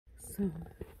So,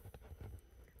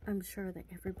 I'm sure that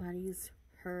everybody's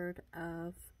heard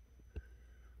of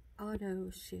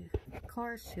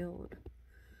Car Shield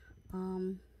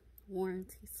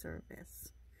warranty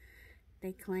service.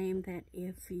 They claim that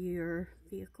if your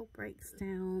vehicle breaks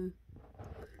down,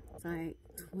 it's like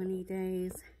 20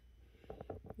 days,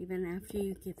 even after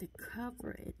you get the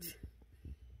coverage,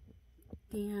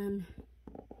 then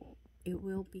it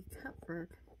will be covered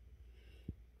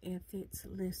if it's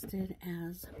listed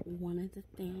as one of the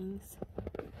things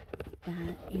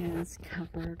that is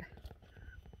covered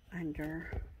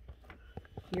under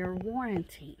your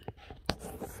warranty.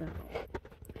 So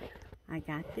I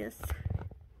got this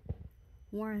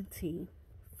warranty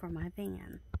for my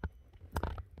van,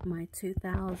 my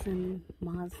 2000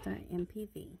 Mazda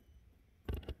MPV.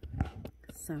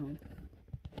 So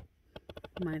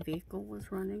my vehicle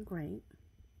was running great,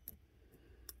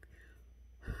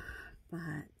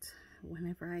 but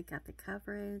whenever I got the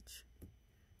coverage,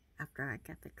 after I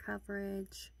got the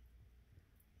coverage,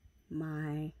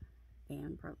 my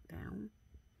van broke down.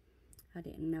 I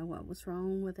didn't know what was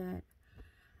wrong with it.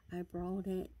 I brought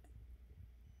it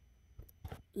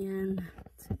in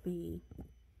to be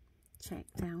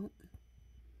checked out.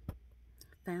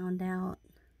 Found out,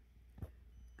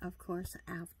 of course,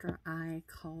 after I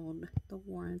called the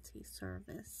warranty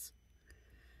service.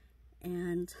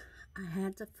 And I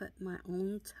had to put my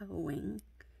own towing,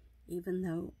 even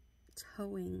though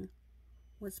towing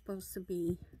was supposed to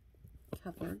be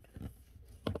covered.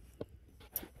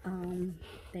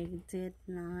 They did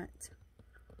not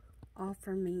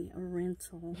offer me a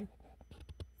rental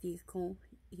vehicle,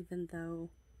 even though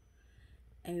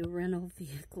a rental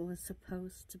vehicle is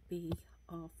supposed to be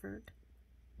offered.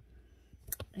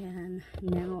 And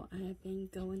now I have been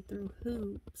going through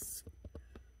hoops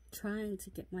trying to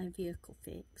get my vehicle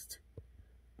fixed.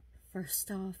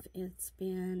 First off, it's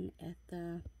been at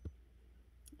the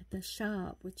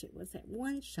shop, which it was at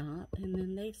one shop, and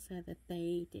then they said that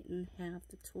they didn't have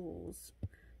the tools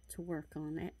to work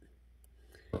on it.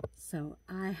 So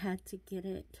I had to get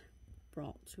it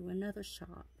brought to another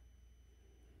shop.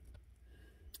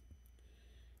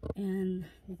 And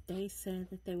they said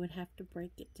that they would have to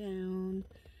break it down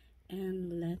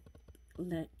and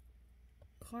let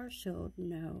Car Shield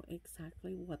know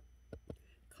exactly what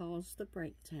caused the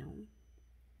breakdown.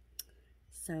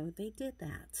 So they did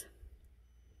that.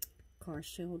 Car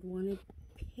Shield wanted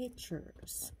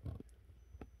pictures.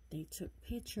 They took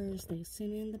pictures, they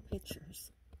sent in the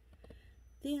pictures.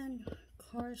 Then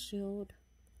Car Shield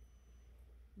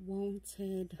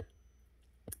wanted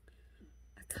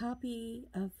a copy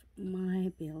of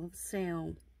my bill of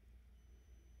sale.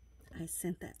 I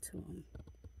sent that to them.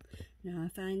 Now I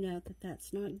find out that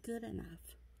that's not good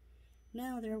enough.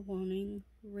 Now they're wanting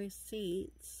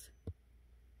receipts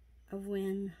of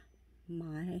when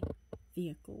my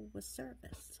vehicle was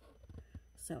serviced.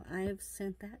 So I have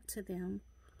sent that to them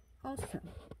also.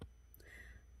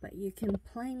 But you can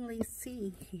plainly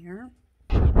see here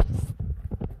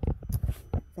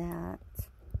that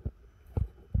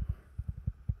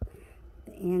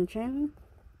the engine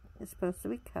is supposed to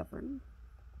be covered.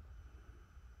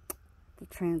 The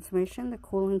transmission, the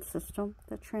cooling system,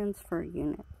 the transfer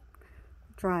unit,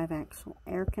 drive axle,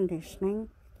 air conditioning,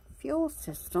 fuel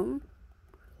system,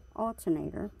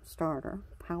 alternator, starter,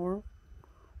 power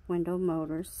window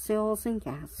motors, seals and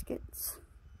gaskets.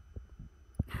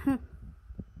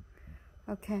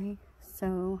 Okay,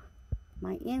 so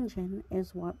my engine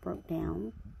is what broke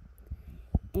down,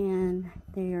 and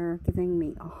they're giving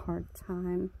me a hard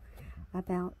time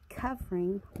about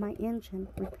covering my engine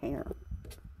repair.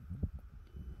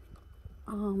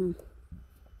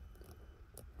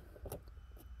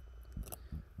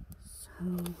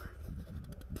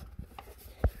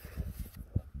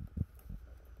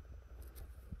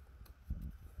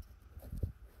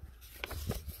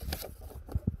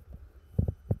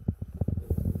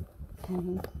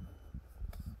 Okay.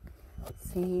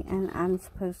 See, and I'm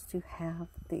supposed to have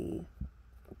the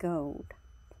gold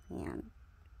plan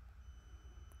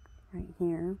right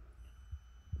here.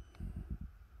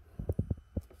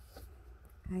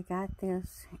 I got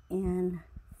this in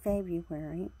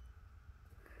February.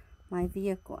 My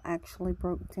vehicle actually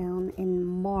broke down in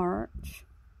March.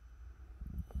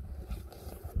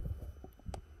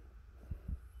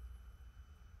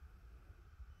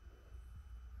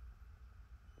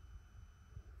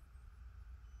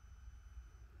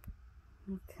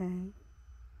 Okay.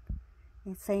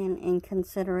 It's saying in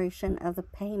consideration of the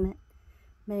payment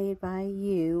made by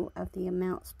you of the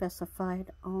amount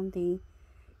specified on the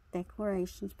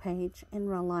declarations page in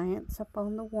reliance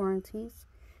upon the warranties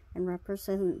and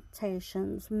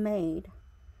representations made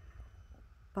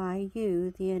by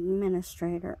you, the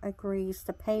administrator, agrees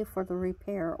to pay for the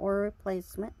repair or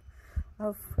replacement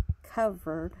of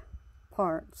covered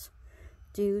parts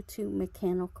due to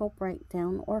mechanical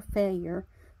breakdown or failure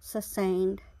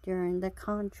sustained during the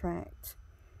contract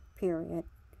period.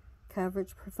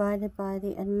 Coverage provided by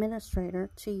the administrator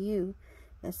to you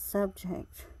is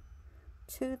subject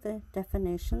to the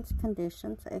definitions,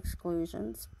 conditions,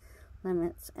 exclusions,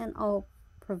 limits, and all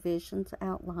provisions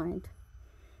outlined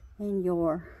in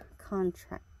your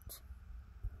contract.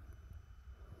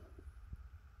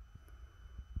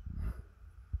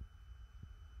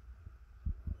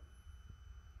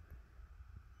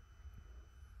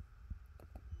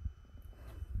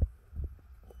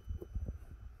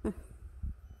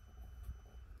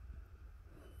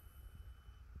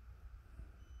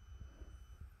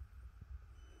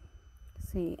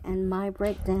 See, and my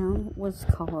breakdown was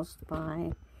caused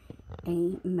by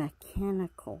a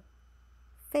mechanical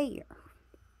failure.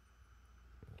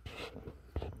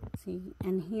 See,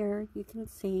 and here you can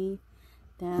see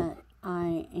that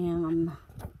I am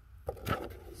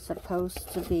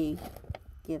supposed to be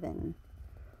given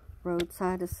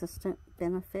roadside assistant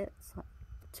benefits, like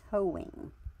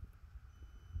towing,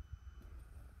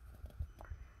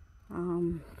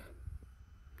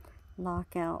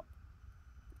 lockout,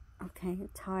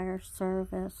 tire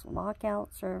service,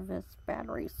 lockout service,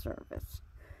 battery service,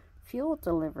 fuel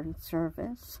delivery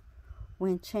service,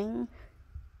 winching,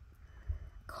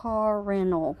 car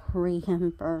rental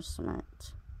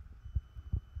reimbursement.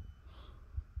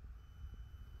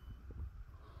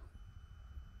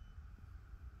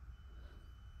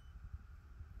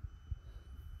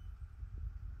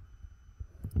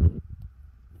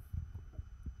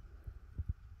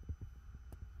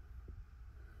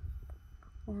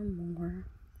 Or more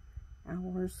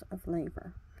hours of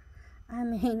labor. I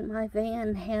mean, my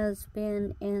van has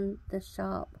been in the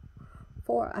shop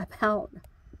for about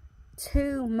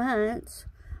 2 months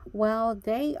while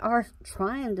they are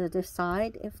trying to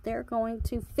decide if they're going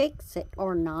to fix it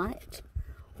or not,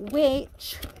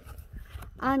 which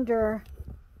under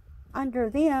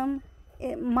them,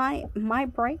 my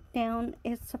breakdown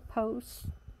is supposed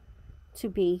to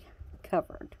be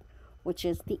covered, which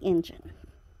is the engine.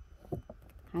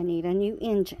 I need a new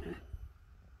engine.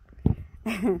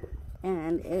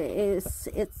 And it's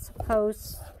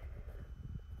supposed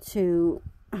to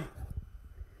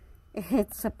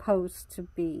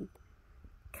be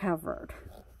covered.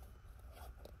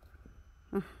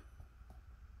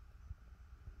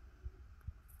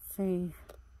 See.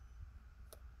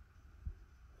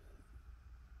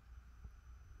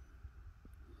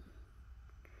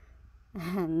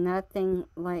 And nothing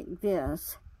like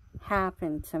this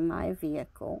happened to my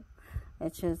vehicle.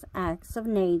 It's just acts of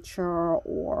nature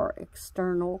or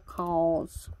external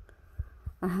cause,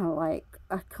 like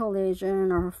a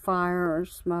collision or fire or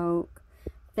smoke,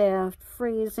 theft,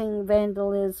 freezing,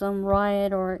 vandalism,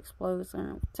 riot or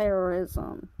explosion,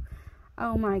 terrorism.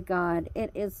 Oh my God,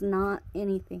 it is not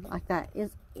anything like that.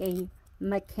 It's a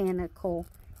mechanical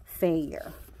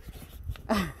failure.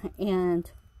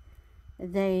 And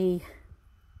they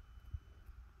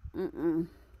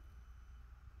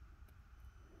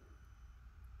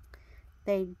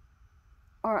they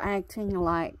are acting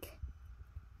like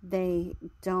they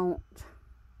don't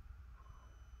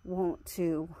want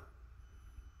to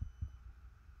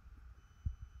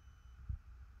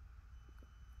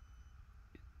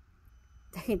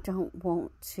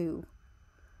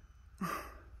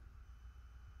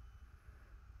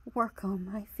work on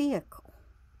my vehicle.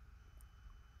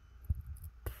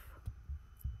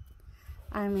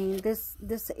 I mean, this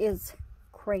is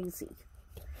crazy.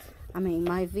 I mean,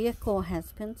 my vehicle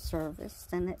has been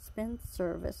serviced, and it's been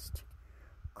serviced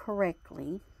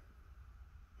correctly.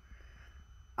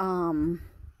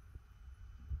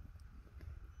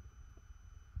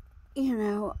 You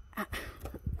know,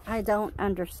 I don't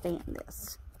understand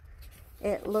this.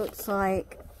 It looks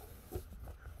like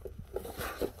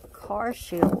Car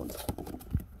Shield.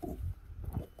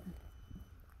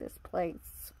 This place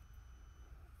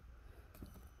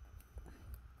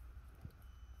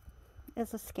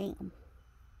is a scam.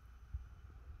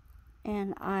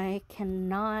 And I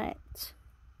cannot,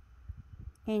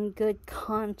 in good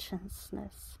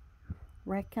consciousness,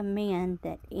 recommend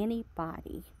that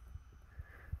anybody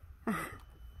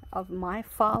of my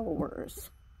followers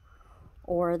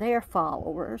or their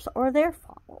followers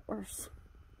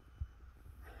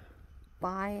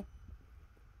buy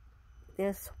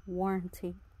this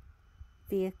warranty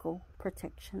vehicle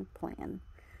protection plan,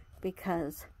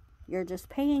 because you're just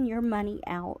paying your money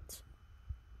out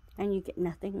and you get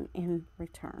nothing in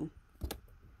return.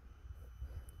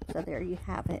 So there you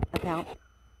have it about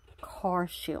car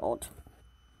shield.